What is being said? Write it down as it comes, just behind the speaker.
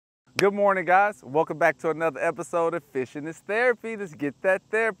Good morning, guys. Welcome back to another episode of Fishing is Therapy. Let's get that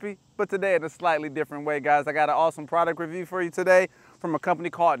therapy. But today in a slightly different way, guys. I got an awesome product review for you today from a company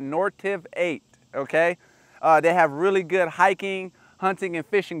called Nortiv 8, okay? They have really good hiking, hunting, and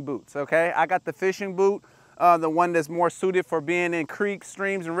fishing boots, okay? I got the fishing boot, the one that's more suited for being in creeks,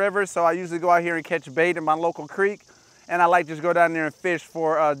 streams, and rivers. So I usually go out here and catch bait in my local creek. And I like to just go down there and fish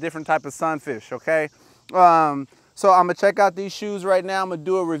for different type of sunfish, okay? So I'm gonna check out these shoes right now. I'm gonna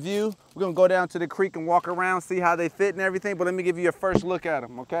do a review. We're gonna go down to the creek and walk around, see how they fit and everything, but let me give you a first look at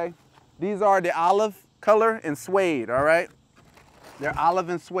them, okay? These are the olive color and suede, all right? They're olive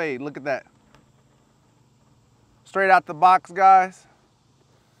and suede, look at that. Straight out the box, guys.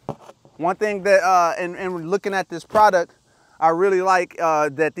 One thing that, and looking at this product, I really like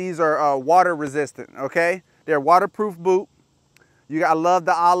that these are water resistant, okay? They're a waterproof boot. I love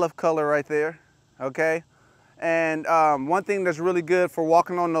the olive color right there, okay? And one thing that's really good for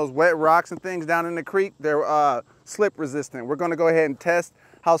walking on those wet rocks and things down in the creek, they're slip resistant. We're gonna go ahead and test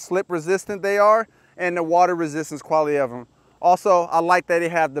how slip resistant they are and the water resistance quality of them. Also, I like that they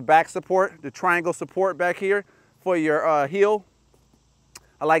have the back support, the triangle support back here for your heel.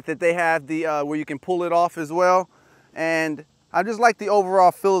 I like that they have the where you can pull it off as well. And I just like the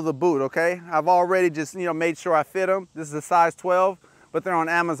overall feel of the boot, okay? I've already just, made sure I fit them. This is a size 12, but they're on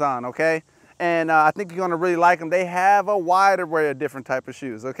Amazon, okay? And I think you're gonna really like them. They have a wider array of different type of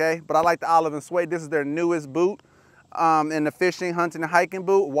shoes, okay? But I like the olive and suede. This is their newest boot in the fishing, hunting, and hiking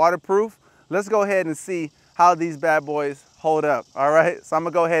boot, waterproof. Let's go ahead and see how these bad boys hold up, all right? So I'm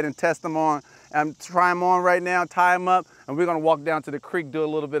gonna go ahead and test them on. I'm trying them on right now, tie them up, and we're gonna walk down to the creek, do a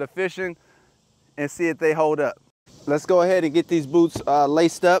little bit of fishing, and see if they hold up. Let's go ahead and get these boots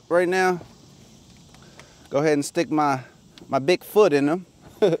laced up right now. Go ahead and stick my big foot in them.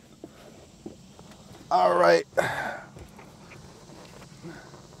 All right.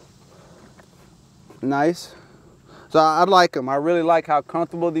 Nice. So I like them. I really like how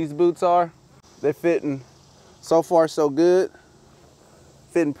comfortable these boots are. They're fitting so far so good.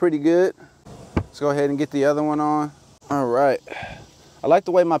 Fitting pretty good. Let's go ahead and get the other one on. All right. I like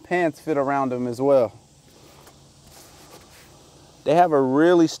the way my pants fit around them as well. They have a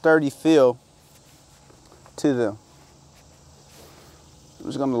really sturdy feel to them. I'm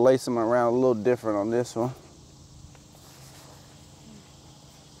just gonna lace them around a little different on this one.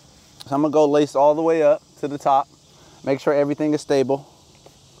 So I'm gonna go lace all the way up to the top. Make sure everything is stable.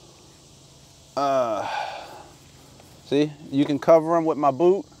 See, you can cover them with my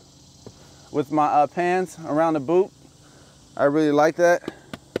boot, with my pants around the boot. I really like that.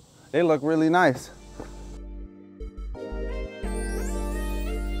 They look really nice.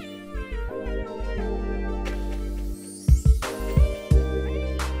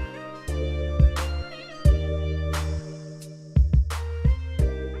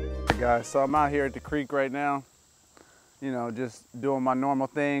 Guys, so I'm out here at the creek right now, just doing my normal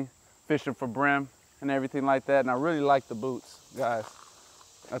thing, fishing for brim and everything like that, and I really like the boots, guys.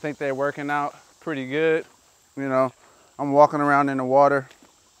 I think they're working out pretty good. I'm walking around in the water.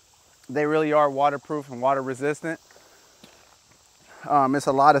 They really are waterproof and water resistant. It's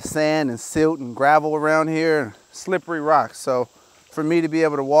a lot of sand and silt and gravel around here, and slippery rocks, so for me to be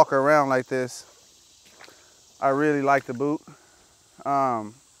able to walk around like this, I really like the boot.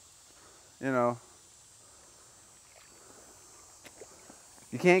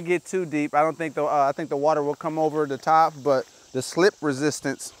 You can't get too deep. I don't think I think the water will come over the top, but the slip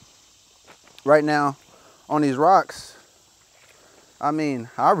resistance right now on these rocks, I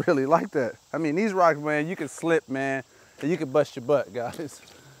really like that. These rocks, man, you can slip, man, and you can bust your butt, guys.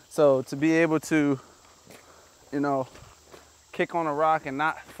 So to be able to, kick on a rock and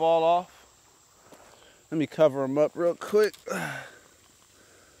not fall off, let me cover them up real quick.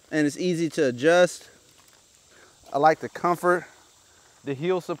 And it's easy to adjust. I like the comfort, the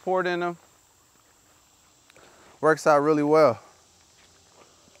heel support in them. Works out really well.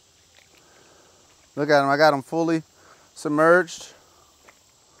 Look at them, I got them fully submerged.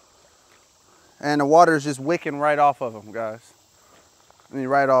 And the water is just wicking right off of them, guys.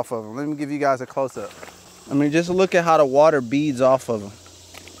 Right off of them. Let me give you guys a close-up. Just look at how the water beads off of them,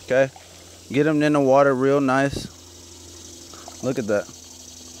 okay? Get them in the water real nice. Look at that.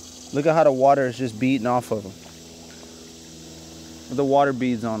 Look at how the water is just beating off of them. With the water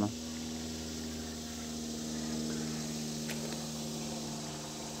beads on them.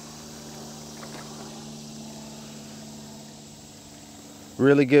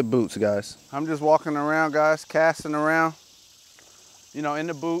 Really good boots, guys. I'm just walking around, guys, casting around, in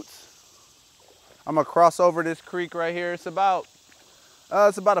the boots. I'm gonna cross over this creek right here. It's about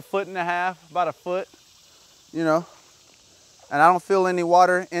a foot and a half, about a foot, and I don't feel any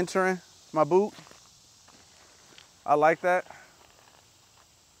water entering my boot. I like that.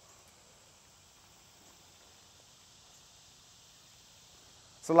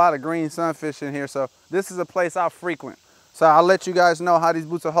 It's a lot of green sunfish in here, so this is a place I frequent. So I'll let you guys know how these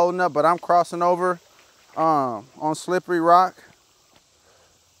boots are holding up, but I'm crossing over on slippery rock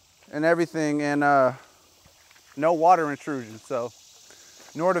and everything, and no water intrusion. So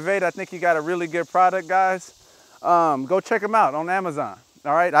Nortiv, I think you got a really good product, guys. Go check them out on Amazon.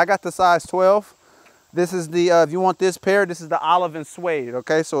 All right, I got the size 12. This is the, if you want this pair, this is the olive and suede,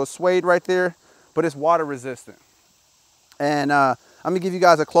 okay? So it's suede right there, but it's water resistant. And I'm gonna give you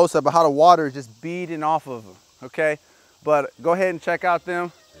guys a close-up of how the water is just beading off of them, okay? But go ahead and check out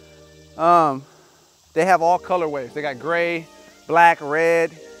them. They have all colorways. They got gray, black,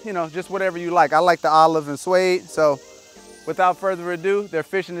 red, you know, just whatever you like. I like the olive and suede. So without further ado, they're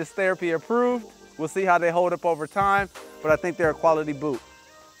Fishing is Therapy approved. We'll see how they hold up over time, but I think they're a quality boot.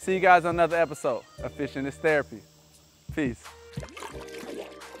 See you guys on another episode of Fishing is Therapy. Peace.